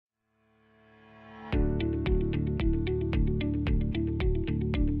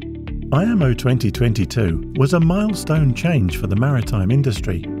IMO 2022 was a milestone change for the maritime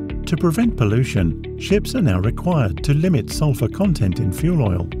industry. To prevent pollution, ships are now required to limit sulfur content in fuel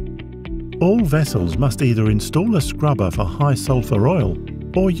oil. All vessels must either install a scrubber for high sulfur oil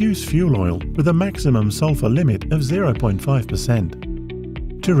or use fuel oil with a maximum sulfur limit of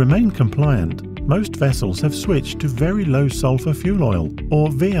 0.5%. To remain compliant, most vessels have switched to very low sulfur fuel oil, or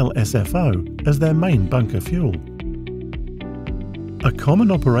VLSFO, as their main bunker fuel. A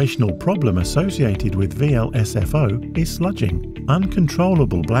common operational problem associated with VLSFO is sludging.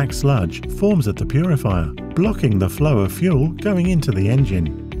 Uncontrollable black sludge forms at the purifier, blocking the flow of fuel going into the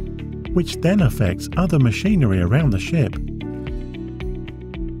engine, which then affects other machinery around the ship.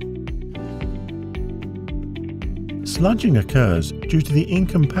 Sludging occurs due to the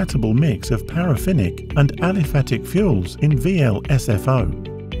incompatible mix of paraffinic and aliphatic fuels in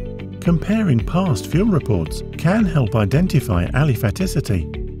VLSFO. Comparing past fuel reports can help identify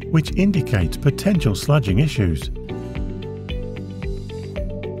aliphaticity, which indicates potential sludging issues.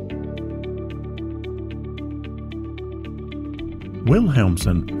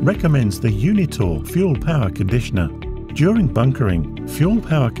 Wilhelmsen recommends the Unitor FuelPower Conditioner. During bunkering,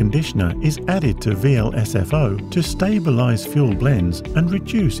 FuelPower Conditioner is added to VLSFO to stabilize fuel blends and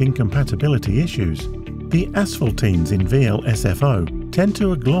reduce incompatibility issues. The asphaltenes in VLSFO tend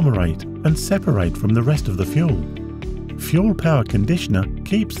to agglomerate and separate from the rest of the fuel. FuelPower Conditioner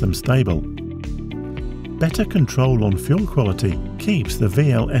keeps them stable. Better control on fuel quality keeps the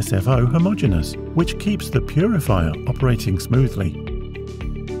VLSFO homogeneous, which keeps the purifier operating smoothly.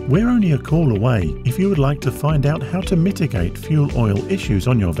 We're only a call away if you would like to find out how to mitigate fuel oil issues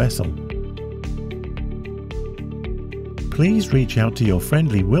on your vessel. Please reach out to your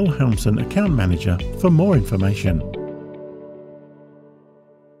friendly Wilhelmsen account manager for more information.